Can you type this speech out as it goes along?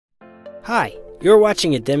Hi, you're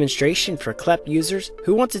watching a demonstration for CLEP users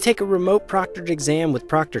who want to take a remote proctored exam with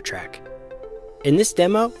Proctortrack. In this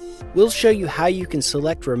demo, we'll show you how you can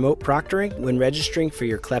select remote proctoring when registering for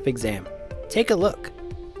your CLEP exam. Take a look.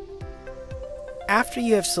 After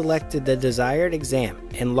you have selected the desired exam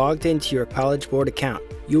and logged into your College Board account,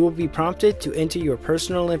 you will be prompted to enter your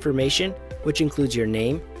personal information, which includes your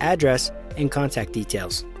name, address, and contact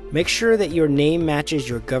details. Make sure that your name matches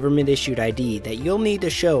your government-issued ID that you'll need to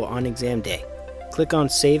show on exam day. Click on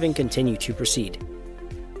Save and Continue to proceed.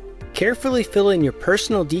 Carefully fill in your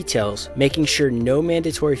personal details, making sure no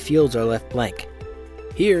mandatory fields are left blank.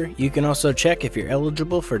 Here, you can also check if you're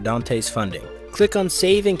eligible for Dante's funding. Click on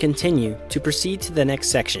Save and Continue to proceed to the next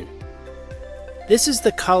section. This is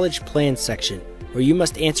the College Plans section, where you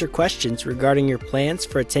must answer questions regarding your plans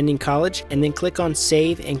for attending college and then click on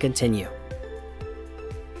Save and Continue.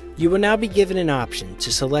 You will now be given an option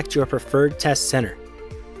to select your preferred test center.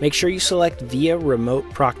 Make sure you select via remote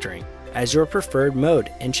proctoring as your preferred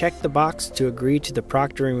mode and check the box to agree to the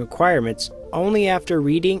proctoring requirements only after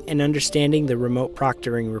reading and understanding the remote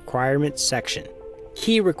proctoring requirements section.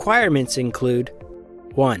 Key requirements include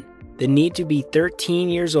 1. The need to be 13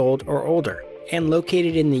 years old or older and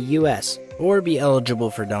located in the U.S. or be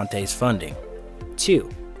eligible for Dante's funding. 2.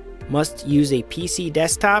 Must use a PC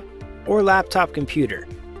desktop or laptop computer.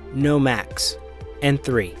 No Macs. And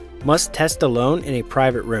 3. Must test alone in a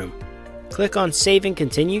private room. Click on Save and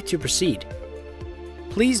Continue to proceed.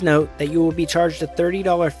 Please note that you will be charged a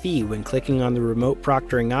 $30 fee when clicking on the remote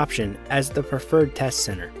proctoring option as the preferred test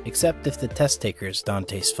center, except if the test taker is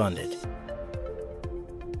Dante's funded.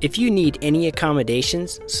 If you need any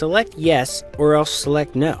accommodations, select Yes or else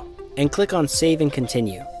select No, and click on Save and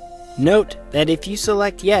Continue. Note that if you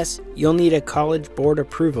select Yes, you'll need a College Board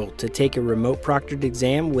approval to take a remote proctored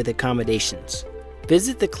exam with accommodations.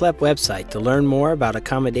 Visit the CLEP website to learn more about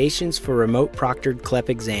accommodations for remote proctored CLEP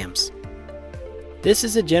exams. This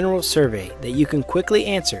is a general survey that you can quickly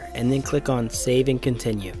answer and then click on Save and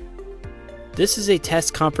Continue. This is a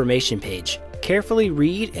test confirmation page. Carefully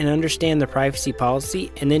read and understand the privacy policy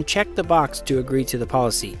and then check the box to agree to the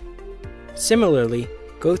policy. Similarly,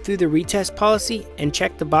 go through the retest policy and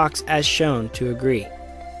check the box as shown to agree.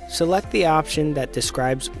 Select the option that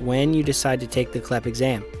describes when you decide to take the CLEP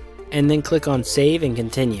exam, and then click on Save and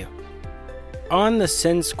Continue. On the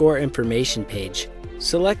Send Score Information page,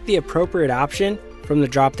 select the appropriate option from the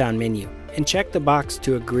drop-down menu and check the box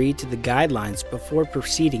to agree to the guidelines before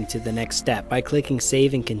proceeding to the next step by clicking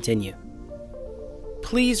Save and Continue.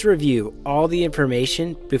 Please review all the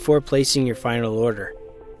information before placing your final order.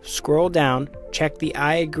 Scroll down, check the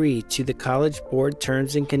I agree to the College Board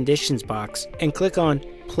Terms and Conditions box, and click on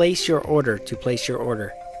Place Your Order to place your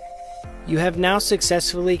order. You have now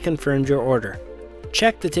successfully confirmed your order.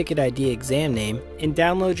 Check the ticket ID exam name and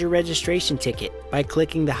download your registration ticket by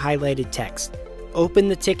clicking the highlighted text. Open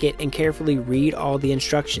the ticket and carefully read all the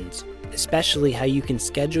instructions, especially how you can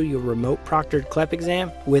schedule your remote proctored CLEP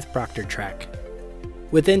exam with Proctortrack.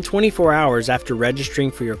 Within 24 hours after registering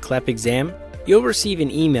for your CLEP exam, you'll receive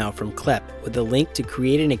an email from CLEP with a link to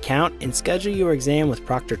create an account and schedule your exam with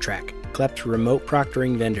Proctortrack, CLEP's remote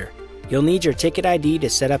proctoring vendor. You'll need your ticket ID to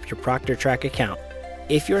set up your Proctortrack account.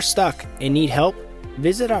 If you're stuck and need help,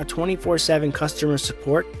 visit our 24/7 customer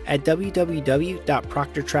support at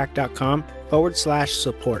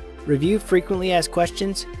www.proctortrack.com/support. Review frequently asked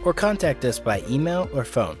questions or contact us by email or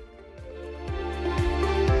phone.